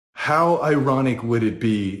How ironic would it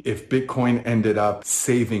be if Bitcoin ended up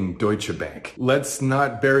saving Deutsche Bank? Let's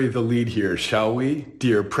not bury the lead here, shall we,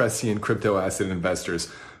 dear prescient crypto asset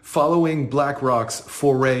investors? Following Blackrock's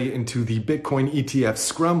foray into the Bitcoin ETF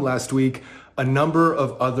scrum last week, a number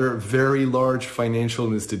of other very large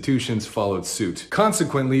financial institutions followed suit.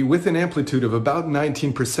 Consequently, with an amplitude of about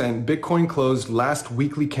 19%, Bitcoin closed last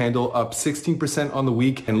weekly candle up 16% on the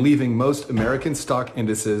week and leaving most American stock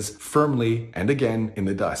indices firmly and again in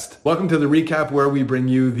the dust. Welcome to the recap, where we bring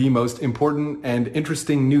you the most important and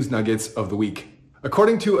interesting news nuggets of the week.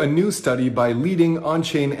 According to a new study by leading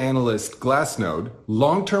on-chain analyst Glassnode,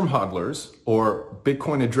 long-term hodlers, or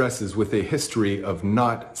Bitcoin addresses with a history of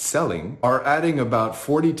not selling, are adding about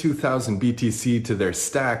 42,000 BTC to their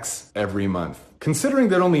stacks every month. Considering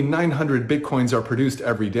that only 900 Bitcoins are produced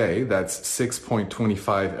every day, that's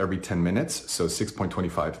 6.25 every 10 minutes, so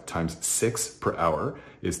 6.25 times 6 per hour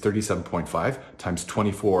is 37.5, times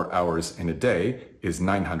 24 hours in a day is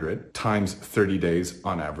 900, times 30 days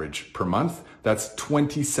on average per month. That's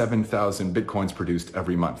 27,000 Bitcoins produced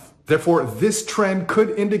every month. Therefore, this trend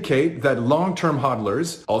could indicate that long-term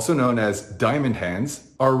hodlers, also known as diamond hands,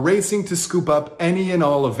 are racing to scoop up any and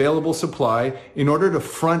all available supply in order to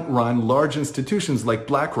front-run large institutions like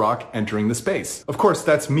Blackrock entering the space. Of course,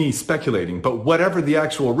 that's me speculating, but whatever the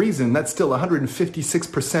actual reason, that's still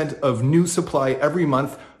 156% of new supply every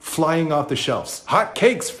month flying off the shelves. Hot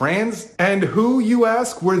cakes, friends! And who, you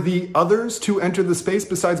ask, were the others to enter the space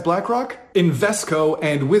besides Blackrock? Invesco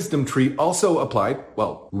and WisdomTree also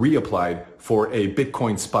reapplied for a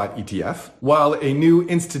Bitcoin spot ETF, while a new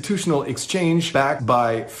institutional exchange backed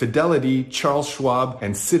by Fidelity, Charles Schwab,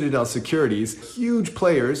 and Citadel Securities, huge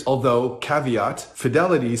players, although caveat,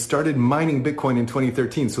 Fidelity started mining Bitcoin in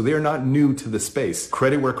 2013, so they are not new to the space.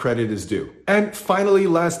 Credit where credit is due. And finally,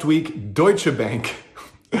 last week, Deutsche Bank.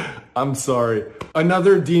 I'm sorry.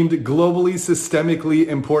 Another deemed globally systemically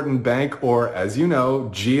important bank, or as you know,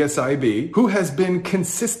 GSIB, who has been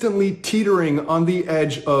consistently teetering on the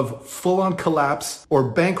edge of full-on collapse or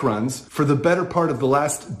bank runs for the better part of the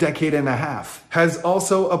last decade and a half, has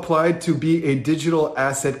also applied to be a digital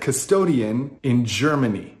asset custodian in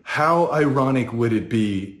Germany. How ironic would it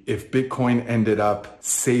be if Bitcoin ended up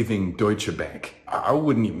saving Deutsche Bank? I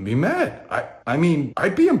wouldn't even be mad. I mean,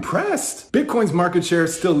 I'd be impressed. Bitcoin's market share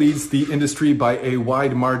still leads the industry by a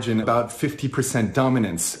wide margin, about 50%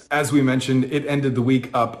 dominance. As we mentioned, it ended the week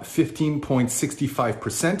up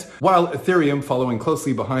 15.65%, while Ethereum, following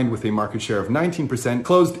closely behind with a market share of 19%,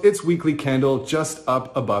 closed its weekly candle just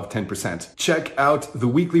up above 10%. Check out the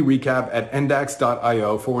weekly recap at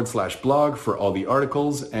NDAX.io/blog for all the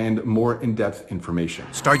articles and more in-depth information.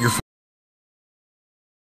 Start your